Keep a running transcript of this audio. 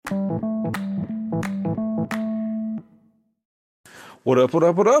What up, what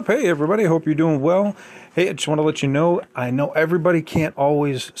up, what up? Hey, everybody, hope you're doing well. Hey, I just want to let you know, I know everybody can't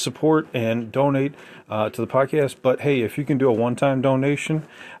always support and donate to the podcast, but hey, if you can do a one-time donation,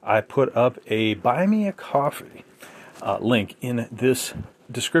 I put up a Buy Me a Coffee link in this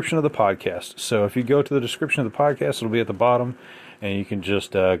description of the podcast. So if you go to the description of the podcast, it'll be at the bottom, and you can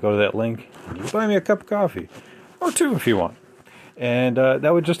just go to that link and you can buy me a cup of coffee, or two if you want. And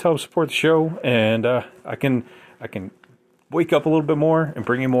that would just help support the show, and I can wake up a little bit more and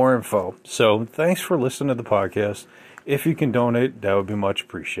bring you more info. So thanks for listening to the podcast. If you can donate, that would be much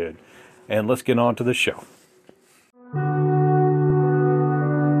appreciated. And let's get on to the show.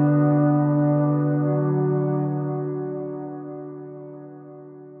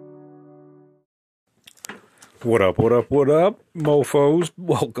 What up, what up, what up, mofos?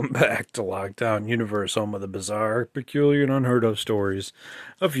 Welcome back to Lockdown Universe, home of the bizarre, peculiar, and unheard of stories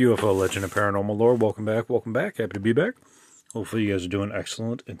of UFO legend and paranormal lore. Welcome back, welcome back. Happy to be back. Hopefully you guys are doing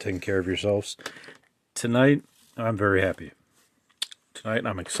excellent and taking care of yourselves. Tonight, I'm very happy. Tonight,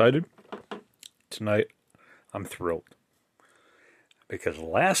 I'm excited. Tonight, I'm thrilled. Because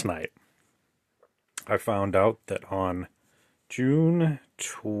last night, I found out that on June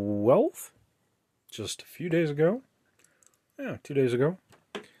 12th, just a few days ago, 2 days ago,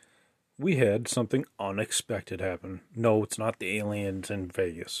 we had something unexpected happen. No, it's not the aliens in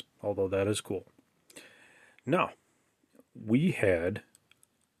Vegas, although that is cool. No. We had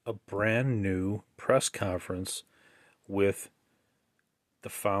a brand new press conference with the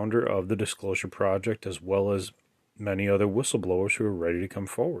founder of the Disclosure Project, as well as many other whistleblowers who are ready to come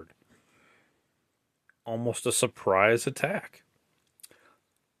forward. Almost a surprise attack.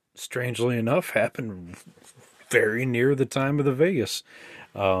 Strangely enough, happened very near the time of the Vegas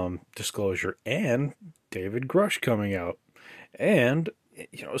disclosure, and David Grush coming out, and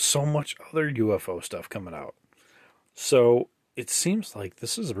so much other UFO stuff coming out. So it seems like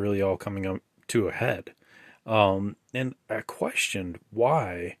this is really all coming up to a head. And I questioned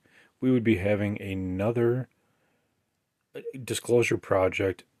why we would be having another Disclosure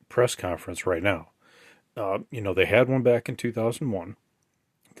Project press conference right now. They had one back in 2001.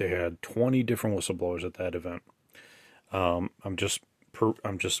 They had 20 different whistleblowers at that event. I'm just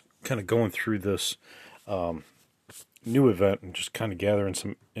kind of going through this new event and just kind of gathering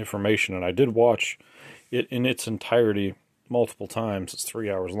some information. And I did watch it in its entirety multiple times. It's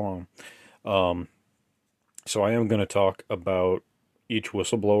 3 hours long. So I am going to talk about each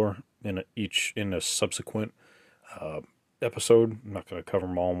whistleblower in a subsequent episode. I'm not going to cover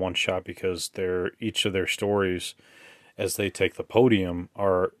them all in one shot because each of their stories, as they take the podium,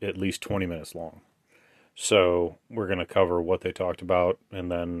 are at least 20 minutes long. So we're going to cover what they talked about,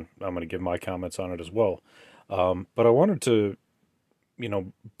 and then I'm going to give my comments on it as well. But I wanted to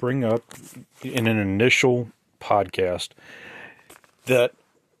bring up in an initial podcast that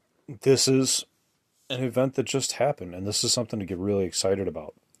this is an event that just happened, and this is something to get really excited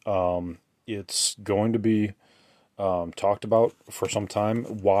about. It's going to be talked about for some time.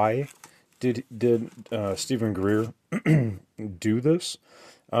 Why did Steven Greer do this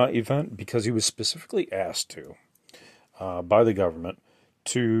event? Because he was specifically asked to by the government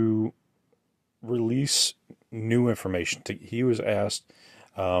to release new information. He was asked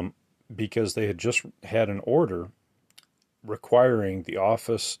because they had just had an order requiring the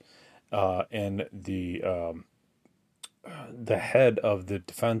office and the head of the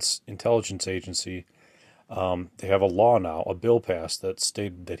Defense Intelligence Agency. They have a law now, a bill passed that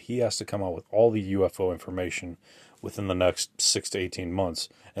stated that he has to come out with all the UFO information within the next 6 to 18 months,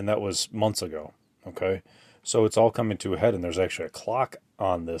 and that was months ago. Okay, so it's all coming to a head, and there's actually a clock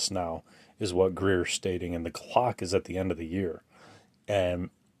on this now, is what Greer's stating, and the clock is at the end of the year.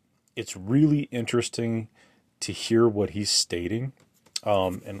 And it's really interesting to hear what he's stating.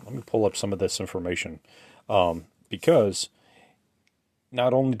 And let me pull up some of this information, because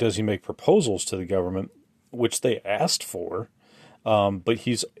not only does he make proposals to the government, which they asked for, but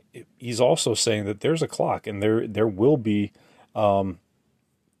he's also saying that there's a clock, and there will be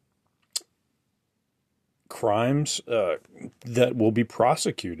crimes that will be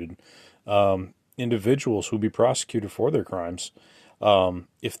prosecuted, individuals who will be prosecuted for their crimes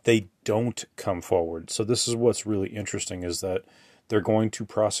if they don't come forward. So this is what's really interesting, is that they're going to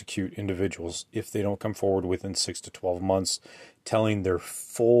prosecute individuals if they don't come forward within 6 to 12 months, telling their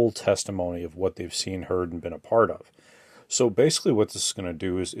full testimony of what they've seen, heard, and been a part of. So basically what this is going to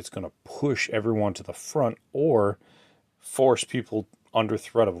do is it's going to push everyone to the front, or force people under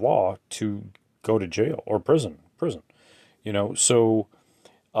threat of law to go to jail or prison. So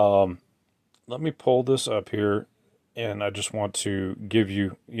let me pull this up here, and I just want to give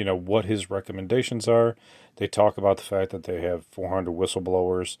you, what his recommendations are. They talk about the fact that they have 400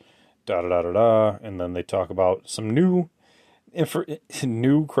 whistleblowers, da da da da da, and then they talk about some new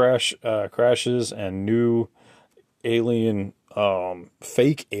crashes and new alien,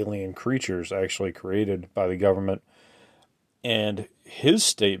 fake alien creatures actually created by the government. And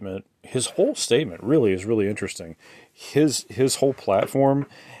his whole statement really is really interesting. His whole platform,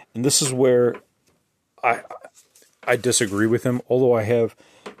 and this is where I I disagree with him, although I have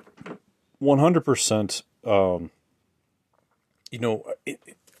 100%, you know,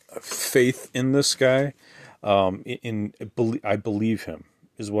 faith in this guy. I believe him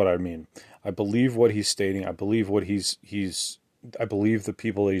is what I mean. I believe what he's stating. I believe what I believe the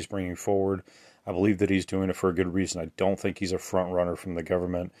people that he's bringing forward. I believe that he's doing it for a good reason. I don't think he's a front runner from the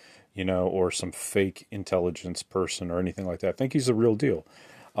government, or some fake intelligence person or anything like that. I think he's the real deal.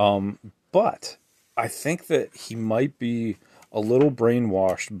 But I think that he might be a little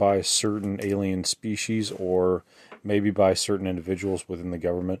brainwashed by certain alien species or maybe by certain individuals within the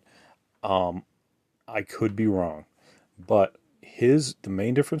government. I could be wrong, but the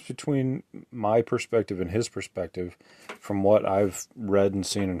main difference between my perspective and his perspective, from what I've read and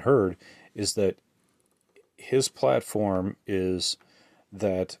seen and heard, is that his platform is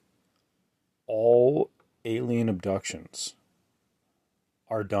that all alien abductions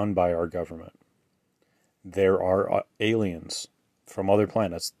are done by our government. There are aliens from other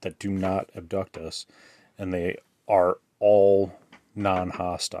planets that do not abduct us, and they are all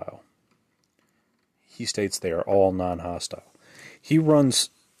non-hostile. He states they are all non-hostile. He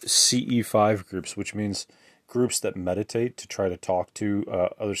runs CE5 groups, which means groups that meditate to try to talk to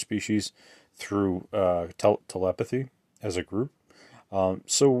other species through telepathy as a group.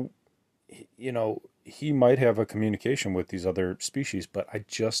 So, he might have a communication with these other species, but I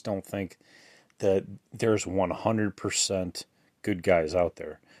just don't think that there's 100% good guys out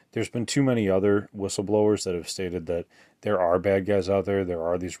there. There's been too many other whistleblowers that have stated that there are bad guys out there. There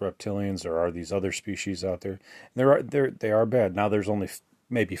are these reptilians. There are these other species out there. They are bad. Now there's only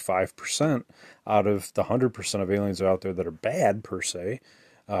maybe 5% out of the 100% of aliens out there that are bad per se,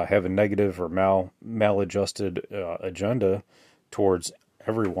 have a negative or maladjusted agenda towards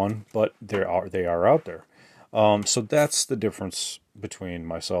everyone, but they are out there. So that's the difference between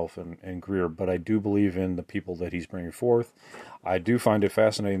myself and Greer. But I do believe in the people that he's bringing forth. I do find it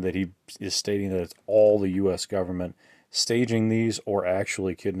fascinating that he is stating that it's all the U.S. government staging these or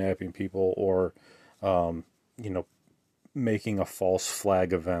actually kidnapping people or, making a false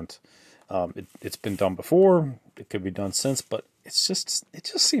flag event. It's been done before. It could be done since, but it just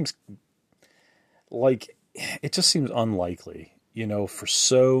seems like it just seems unlikely, for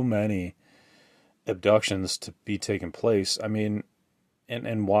so many abductions to be taking place. I mean,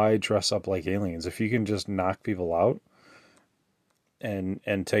 and why dress up like aliens if you can just knock people out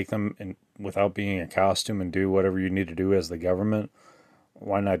and take them and without being in costume and do whatever you need to do as the government?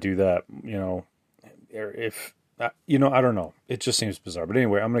 Why not do that? If I don't know. It just seems bizarre. But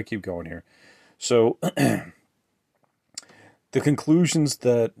anyway, I'm going to keep going here. So the conclusions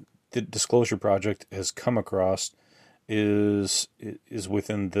that the Disclosure Project has come across is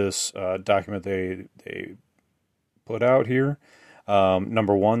within this document they put out here.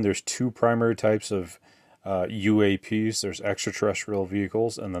 Number one, there's two primary types of UAPs. There's extraterrestrial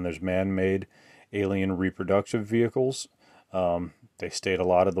vehicles, and then there's man-made alien reproductive vehicles. They state a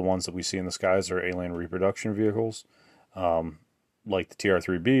lot of the ones that we see in the skies are alien reproduction vehicles, like the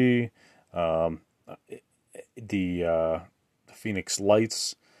TR-3B, the Phoenix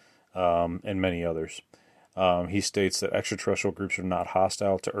Lights, and many others. He states that extraterrestrial groups are not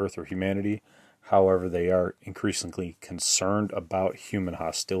hostile to Earth or humanity. However, they are increasingly concerned about human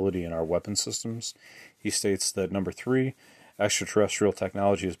hostility in our weapon systems. He states that number three, extraterrestrial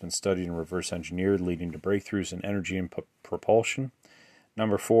technology has been studied and reverse engineered, leading to breakthroughs in energy and propulsion.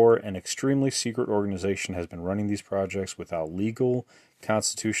 Number four, an extremely secret organization has been running these projects without legal,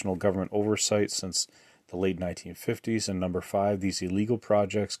 constitutional government oversight since the late 1950s. And number five, these illegal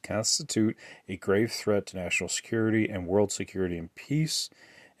projects constitute a grave threat to national security and world security and peace.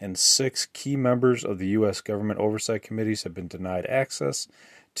 And six, key members of the U.S. government oversight committees have been denied access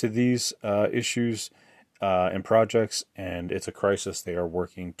to these issues and projects, and it's a crisis they are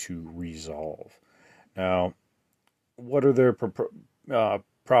working to resolve. Now, what are their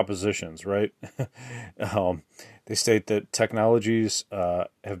propositions, right? They state that technologies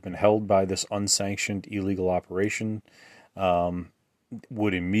have been held by this unsanctioned illegal operation,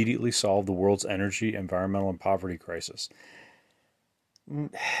 would immediately solve the world's energy, environmental, and poverty crisis.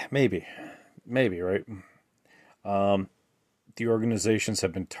 Maybe, right? The organizations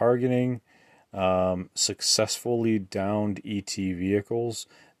have been targeting successfully downed ET vehicles.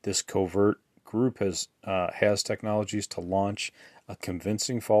 This covert group has technologies to launch a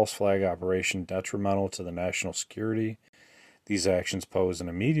convincing false flag operation detrimental to the national security. These actions pose an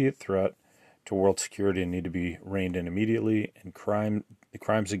immediate threat to world security and need to be reined in immediately. And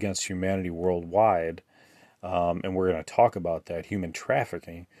crimes against humanity worldwide, and we're going to talk about that, human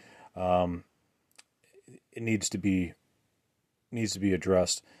trafficking, it needs to be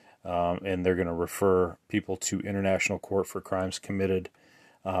addressed, and they're going to refer people to international court for crimes committed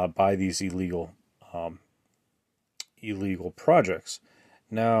by these illegal projects.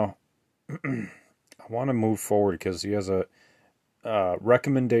 Now, I want to move forward because he has a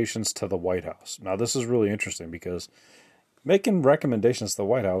recommendations to the White House. Now, this is really interesting because making recommendations to the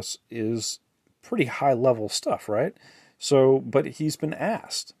White House is pretty high level stuff, right? So, but he's been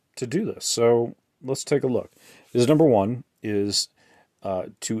asked to do this. So let's take a look. His number one is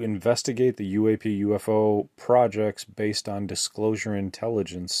to investigate the UAP UFO projects based on disclosure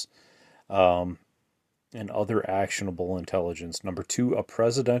intelligence and other actionable intelligence. Number two, a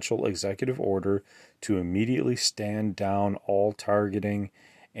presidential executive order to immediately stand down all targeting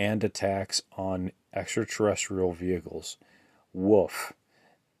and attacks on extraterrestrial vehicles. Woof.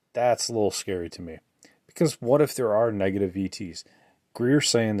 That's a little scary to me. Because what if there are negative ETs? Greer's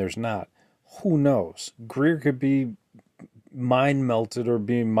saying there's not. Who knows? Greer could be mind melted or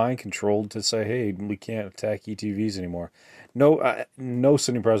being mind controlled to say, hey, we can't attack ETVs anymore. No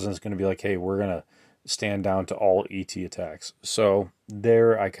sitting president is going to be like, hey, we're going to stand down to all ET attacks. So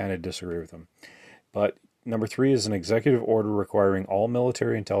there I kind of disagree with him. But number three is an executive order requiring all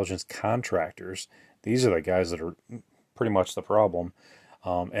military intelligence contractors, these are the guys that are pretty much the problem,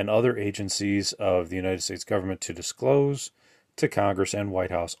 and other agencies of the United States government to disclose to Congress and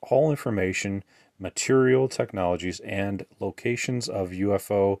White House all information, material, technologies, and locations of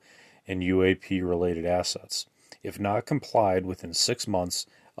UFO and UAP related assets. If not complied within 6 months,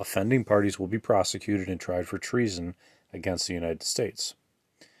 offending parties will be prosecuted and tried for treason against the United States.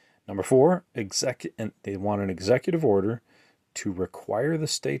 Number four, they want an executive order to require the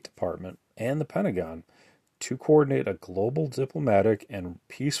State Department and the Pentagon to coordinate a global diplomatic and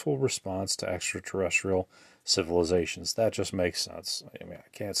peaceful response to extraterrestrial civilizations. That just makes sense. I mean, I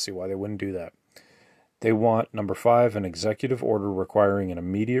can't see why they wouldn't do that. They want, number five, an executive order requiring an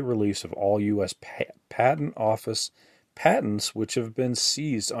immediate release of all U.S. Patent Office patents which have been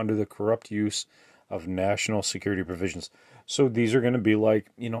seized under the corrupt use of national security provisions. So these are going to be like,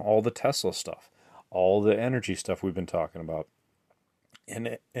 all the Tesla stuff, all the energy stuff we've been talking about,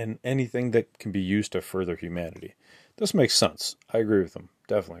 and anything that can be used to further humanity. This makes sense. I agree with them.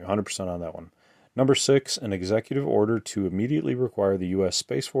 Definitely, 100% on that one. Number six, an executive order to immediately require the U.S.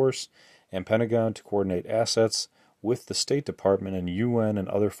 Space Force and Pentagon to coordinate assets with the State Department and UN and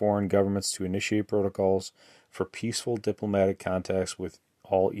other foreign governments to initiate protocols for peaceful diplomatic contacts with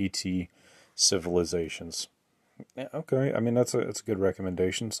all ET civilizations. Yeah, okay, I mean that's a good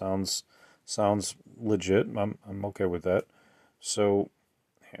recommendation. Sounds legit. I'm okay with that. So,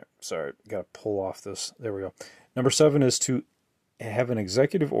 here, sorry, got to pull off this. There we go. Number seven is to have an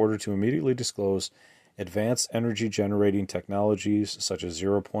executive order to immediately disclose advanced energy generating technologies such as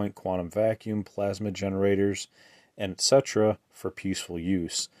zero-point quantum vacuum, plasma generators, and etc. for peaceful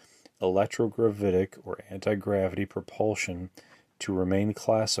use. Electrogravitic or anti-gravity propulsion to remain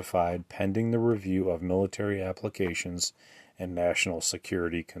classified pending the review of military applications and national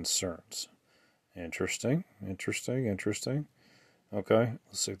security concerns. Interesting. Okay,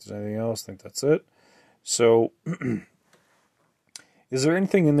 let's see if there's anything else. I think that's it. So, is there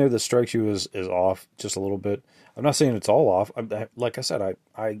anything in there that strikes you as off just a little bit? I'm not saying it's all off. Like I said,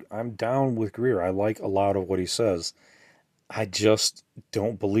 I'm down with Greer. I like a lot of what he says. I just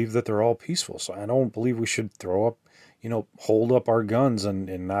don't believe that they're all peaceful. So I don't believe we should throw up, hold up our guns and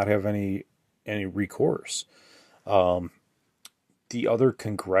not have any recourse. The other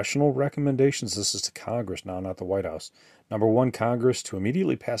congressional recommendations, this is to Congress now, not the White House. Number one, Congress to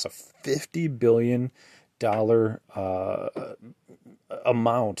immediately pass a $50 billion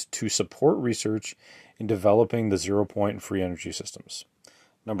amount to support research in developing the zero-point and free energy systems.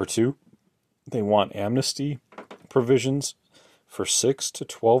 Number two, they want amnesty provisions for 6 to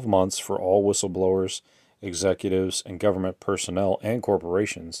 12 months for all whistleblowers, executives, and government personnel and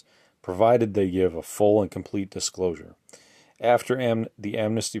corporations, provided they give a full and complete disclosure. After the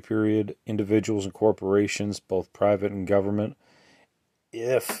amnesty period, individuals and corporations, both private and government,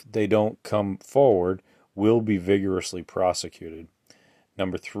 if they don't come forward, will be vigorously prosecuted.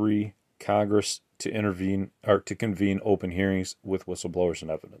 Number three, Congress to convene open hearings with whistleblowers and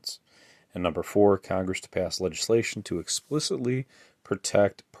evidence. And number 4, Congress to pass legislation to explicitly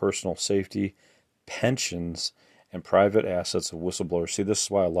protect personal safety, pensions, and private assets of whistleblowers. See, this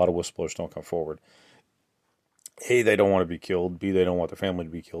is why a lot of whistleblowers don't come forward. A, they don't want to be killed. B, they don't want their family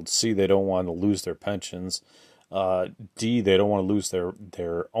to be killed. C, they don't want to lose their pensions. D, they don't want to lose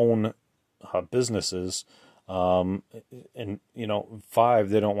their own businesses. And 5,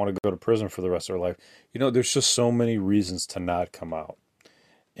 they don't want to go to prison for the rest of their life. There's just so many reasons to not come out.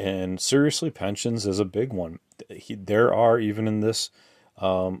 And seriously, pensions is a big one. There are, even in this,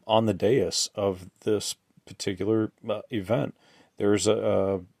 on the dais of this particular event, there's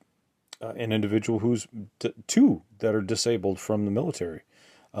an individual who's two that are disabled from the military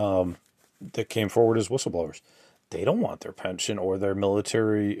that came forward as whistleblowers. They don't want their pension or their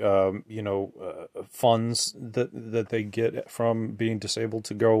military, funds that they get from being disabled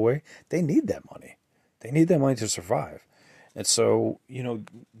to go away. They need that money. They need that money to survive. And so,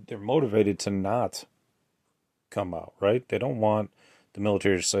 they're motivated to not come out, right? They don't want the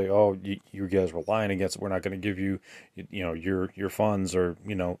military to say, "Oh, you guys were lying against it. We're not going to give you, your funds," or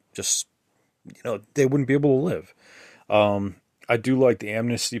just, they wouldn't be able to live. I do like the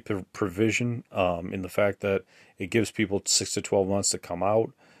amnesty provision in the fact that it gives people 6 to 12 months to come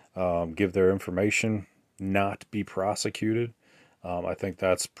out, give their information, not be prosecuted. I think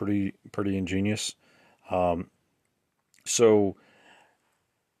that's pretty ingenious. So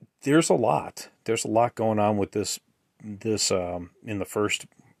there's a lot going on with this in the first,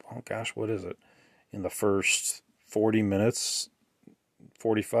 oh gosh, what is it? In the first 40 minutes,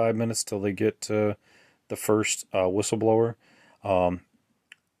 45 minutes till they get to the first whistleblower.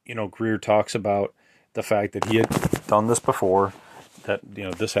 Greer talks about the fact that he had done this before, that,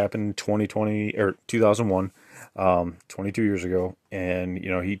 this happened in 2020 or 2001, 22 years ago. And,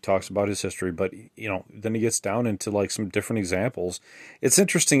 he talks about his history, but, then he gets down into like some different examples. It's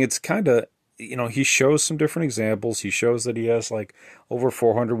interesting. It's kind of, he shows some different examples. He shows that he has like over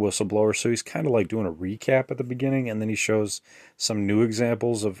 400 whistleblowers. So he's kind of like doing a recap at the beginning. And then he shows some new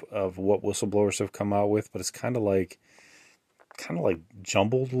examples of what whistleblowers have come out with, but it's kind of like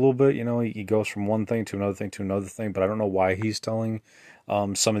jumbled a little bit. He goes from one thing to another thing to another thing, but I don't know why he's telling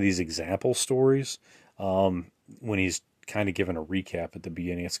some of these example stories when he's kind of giving a recap at the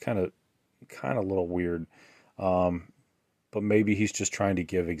beginning. It's kind of a little weird, but maybe he's just trying to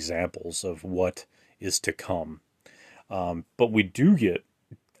give examples of what is to come. But we do get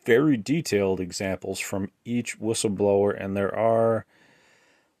very detailed examples from each whistleblower, and there are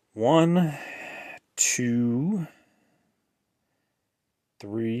 1, 2,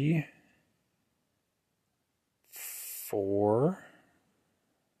 3, 4,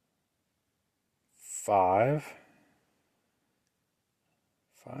 5,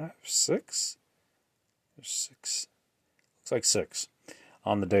 6. There's 6. Looks like 6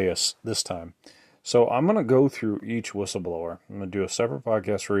 on the dais this time. So I'm going to go through each whistleblower. I'm going to do a separate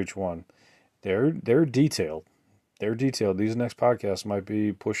podcast for each one. They're detailed. They're detailed. These next podcasts might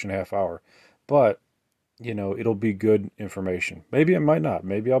be pushing half hour, but it'll be good information. Maybe it might not.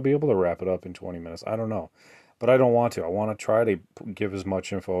 Maybe I'll be able to wrap it up in 20 minutes. I don't know. But I don't want to. I want to try to give as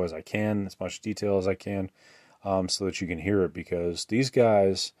much info as I can, as much detail as I can, so that you can hear it. Because these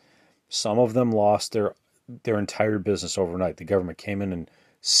guys, some of them lost their entire business overnight. The government came in and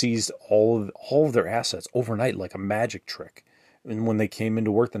seized all of their assets overnight like a magic trick. And when they came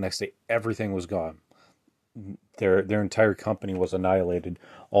into work the next day, everything was gone. Their entire company was annihilated.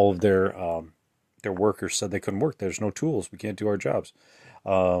 All of their workers said they couldn't work. There's no tools. We can't do our jobs.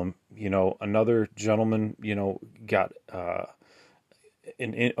 Another gentleman, got a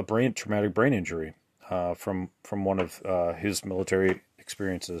traumatic brain injury from one of his military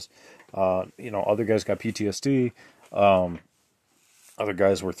experiences. Other guys got PTSD. Other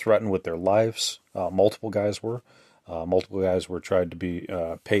guys were threatened with their lives. Multiple guys were. Multiple guys were tried to be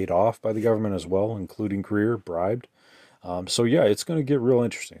paid off by the government as well, including Greer, bribed. So yeah, it's going to get real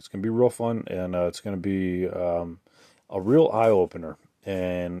interesting. It's going to be real fun, and it's going to be a real eye opener.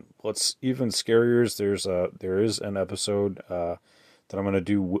 And what's even scarier is there is an episode that I'm going to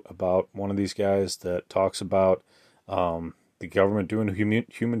do about one of these guys that talks about the government doing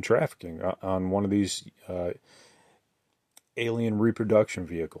human trafficking on one of these alien reproduction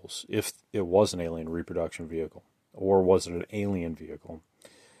vehicles. If it was an alien reproduction vehicle, or was it an alien vehicle?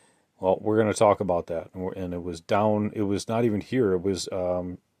 Well, we're going to talk about that. And it was not even here. It was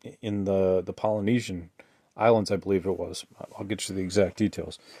in the Polynesian islands, I believe it was. I'll get you the exact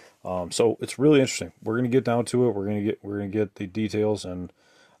details. So it's really interesting. We're going to get down to it. We're going to get the details, and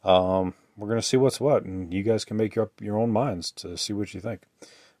we're going to see what's what. And you guys can make up your own minds to see what you think.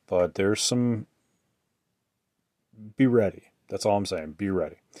 But be ready. That's all I'm saying. Be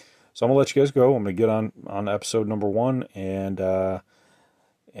ready. So I'm gonna let you guys go. I'm gonna get on episode number 1, and I'll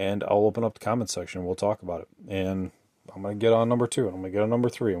open up the comment section. We'll talk about it, and I'm gonna get on number 2, and I'm gonna get on number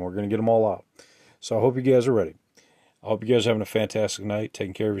 3, and we're gonna get them all out. So I hope you guys are ready. I hope you guys are having a fantastic night,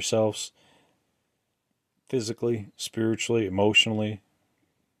 taking care of yourselves, physically, spiritually, emotionally,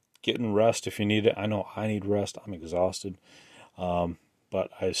 getting rest if you need it. I know I need rest. I'm exhausted, but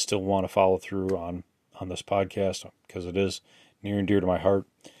I still want to follow through on this podcast because it is near and dear to my heart.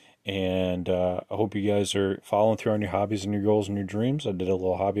 And I hope you guys are following through on your hobbies and your goals and your dreams. I did a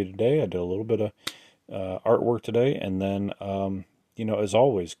little hobby today. I did a little bit of artwork today. And then, as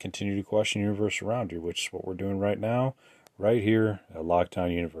always, continue to question the universe around you, which is what we're doing right now, right here at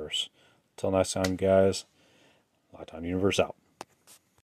Lockdown Universe. Until next time, guys, Lockdown Universe out.